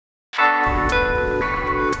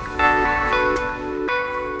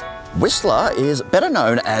Whistler is better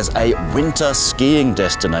known as a winter skiing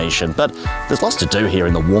destination, but there's lots to do here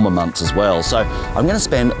in the warmer months as well. So I'm going to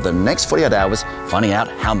spend the next 48 hours finding out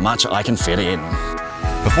how much I can fit in.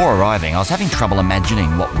 Before arriving, I was having trouble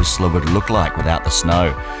imagining what Whistler would look like without the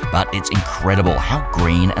snow, but it's incredible how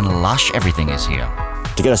green and lush everything is here.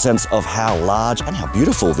 To get a sense of how large and how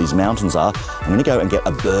beautiful these mountains are, I'm going to go and get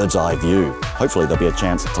a bird's eye view. Hopefully there'll be a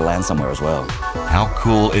chance to land somewhere as well. How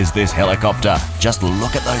cool is this helicopter? Just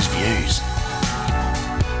look at those views.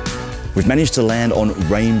 We've managed to land on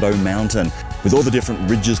Rainbow Mountain. With all the different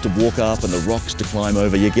ridges to walk up and the rocks to climb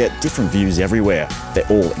over, you get different views everywhere. They're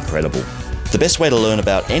all incredible. The best way to learn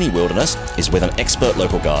about any wilderness is with an expert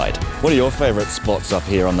local guide. What are your favourite spots up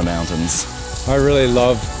here on the mountains? I really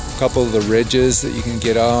love a couple of the ridges that you can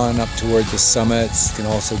get on up toward the summits. You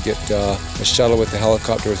can also get a shuttle with the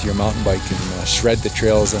helicopter with your mountain bike and shred the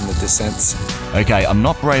trails and the descents. Okay, I'm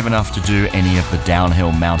not brave enough to do any of the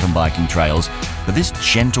downhill mountain biking trails, but this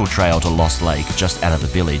gentle trail to Lost Lake just out of the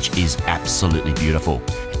village is absolutely beautiful.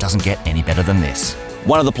 It doesn't get any better than this.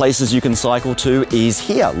 One of the places you can cycle to is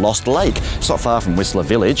here, Lost Lake. It's not far from Whistler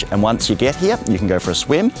Village, and once you get here, you can go for a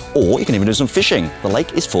swim, or you can even do some fishing. The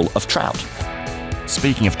lake is full of trout.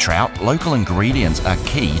 Speaking of trout, local ingredients are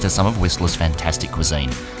key to some of Whistler's fantastic cuisine.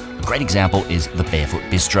 A great example is the Barefoot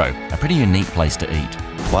Bistro, a pretty unique place to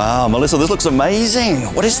eat. Wow, Melissa, this looks amazing.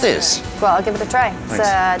 What is this? Well, I'll give it a try. It's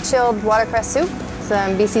a chilled watercress soup,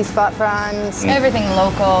 some BC spot prawns, everything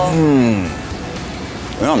local.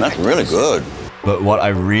 Oh, that's really good. But what I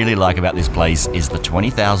really like about this place is the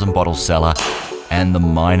 20,000 bottle cellar and the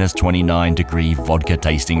minus 29 degree vodka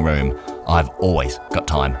tasting room. I've always got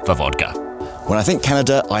time for vodka. When I think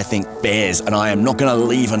Canada, I think bears, and I am not going to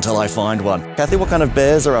leave until I find one. Kathy, what kind of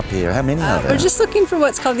bears are up here? How many are there? We're just looking for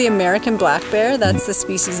what's called the American black bear. That's the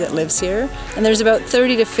species that lives here. And there's about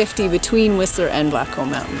 30 to 50 between Whistler and Blackcomb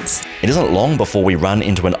Mountains. It isn't long before we run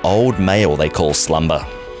into an old male they call Slumber.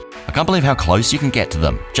 I can't believe how close you can get to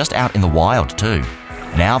them, just out in the wild too.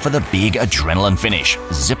 Now for the big adrenaline finish,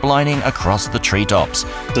 ziplining across the treetops.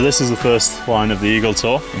 So this is the first line of the Eagle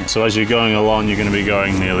Tour. So as you're going along, you're going to be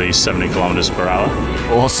going nearly 70 kilometers per hour.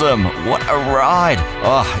 Awesome, what a ride.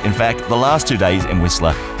 Oh, in fact, the last 2 days in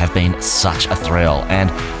Whistler have been such a thrill, and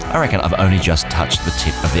I reckon I've only just touched the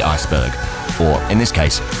tip of the iceberg, or in this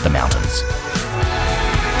case, the mountains.